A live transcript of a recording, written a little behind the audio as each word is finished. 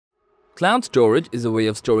Cloud storage is a way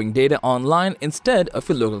of storing data online instead of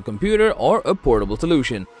a local computer or a portable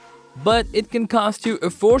solution. But it can cost you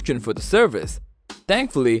a fortune for the service.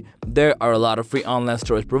 Thankfully, there are a lot of free online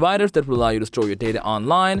storage providers that will allow you to store your data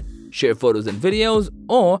online, share photos and videos,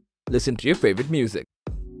 or listen to your favorite music.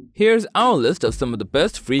 Here's our list of some of the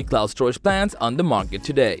best free cloud storage plans on the market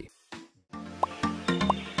today.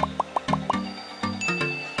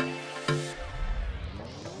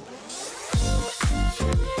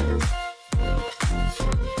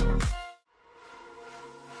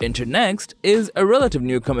 Internxt is a relative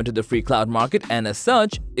newcomer to the free cloud market and as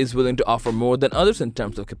such is willing to offer more than others in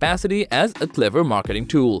terms of capacity as a clever marketing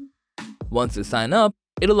tool. Once you sign up,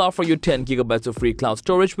 it'll offer you 10 GB of free cloud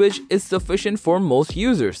storage, which is sufficient for most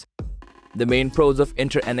users. The main pros of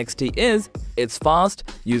Internxt is it's fast,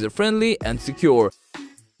 user-friendly, and secure.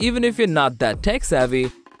 Even if you're not that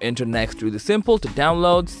tech-savvy, Internxt is really simple to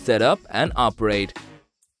download, set up, and operate.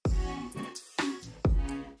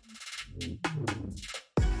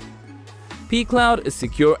 pCloud is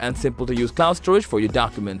secure and simple to use cloud storage for your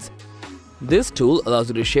documents. This tool allows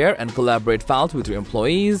you to share and collaborate files with your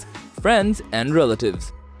employees, friends, and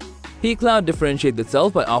relatives. pCloud differentiates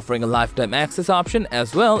itself by offering a lifetime access option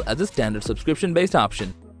as well as a standard subscription-based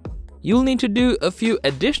option. You'll need to do a few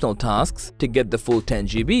additional tasks to get the full 10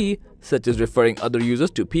 GB, such as referring other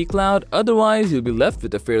users to pCloud, otherwise you'll be left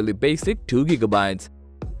with a fairly basic 2 GB.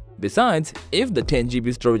 Besides, if the 10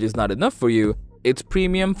 GB storage is not enough for you, its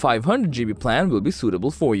premium 500 GB plan will be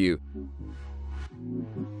suitable for you.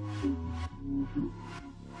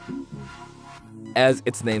 As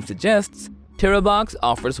its name suggests, TeraBox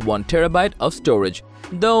offers 1 TB of storage.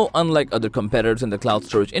 Though unlike other competitors in the cloud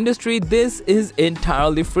storage industry, this is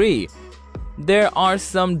entirely free. There are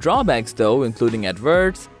some drawbacks though, including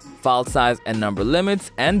adverts, file size and number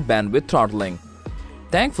limits, and bandwidth throttling.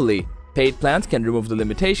 Thankfully, paid plans can remove the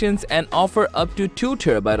limitations and offer up to 2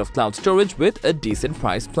 TB of cloud storage with a decent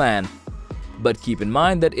price plan. But keep in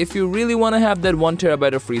mind that if you really want to have that 1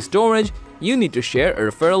 TB of free storage, you need to share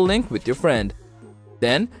a referral link with your friend.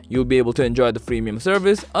 Then you'll be able to enjoy the freemium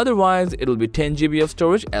service, otherwise it'll be 10 GB of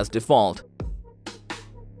storage as default.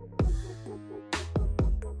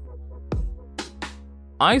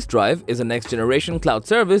 Icedrive is a next-generation cloud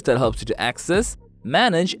service that helps you to access,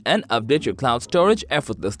 manage, and update your cloud storage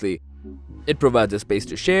effortlessly. It provides a space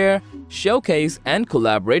to share, showcase, and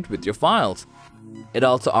collaborate with your files. It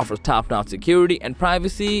also offers top-notch security and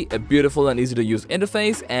privacy, a beautiful and easy-to-use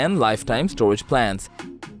interface, and lifetime storage plans.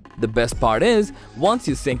 The best part is, once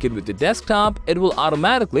you sync it with your desktop, it will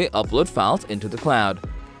automatically upload files into the cloud.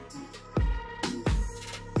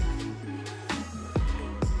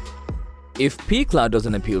 If pCloud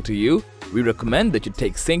doesn't appeal to you, we recommend that you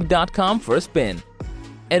take Sync.com for a spin.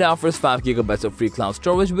 It offers 5 GB of free cloud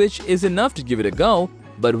storage, which is enough to give it a go,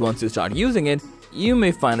 but once you start using it, you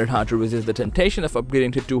may find it hard to resist the temptation of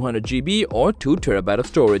upgrading to 200 GB or 2 TB of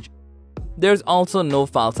storage. There's also no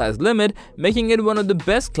file size limit, making it one of the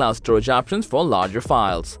best cloud storage options for larger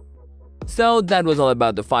files. So that was all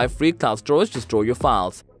about the 5 free cloud storage to store your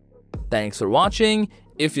files. Thanks for watching.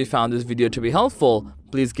 If you found this video to be helpful,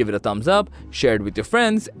 please give it a thumbs up, share it with your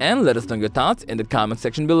friends, and let us know your thoughts in the comment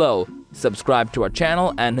section below. Subscribe to our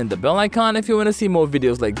channel and hit the bell icon if you want to see more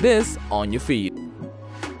videos like this on your feed.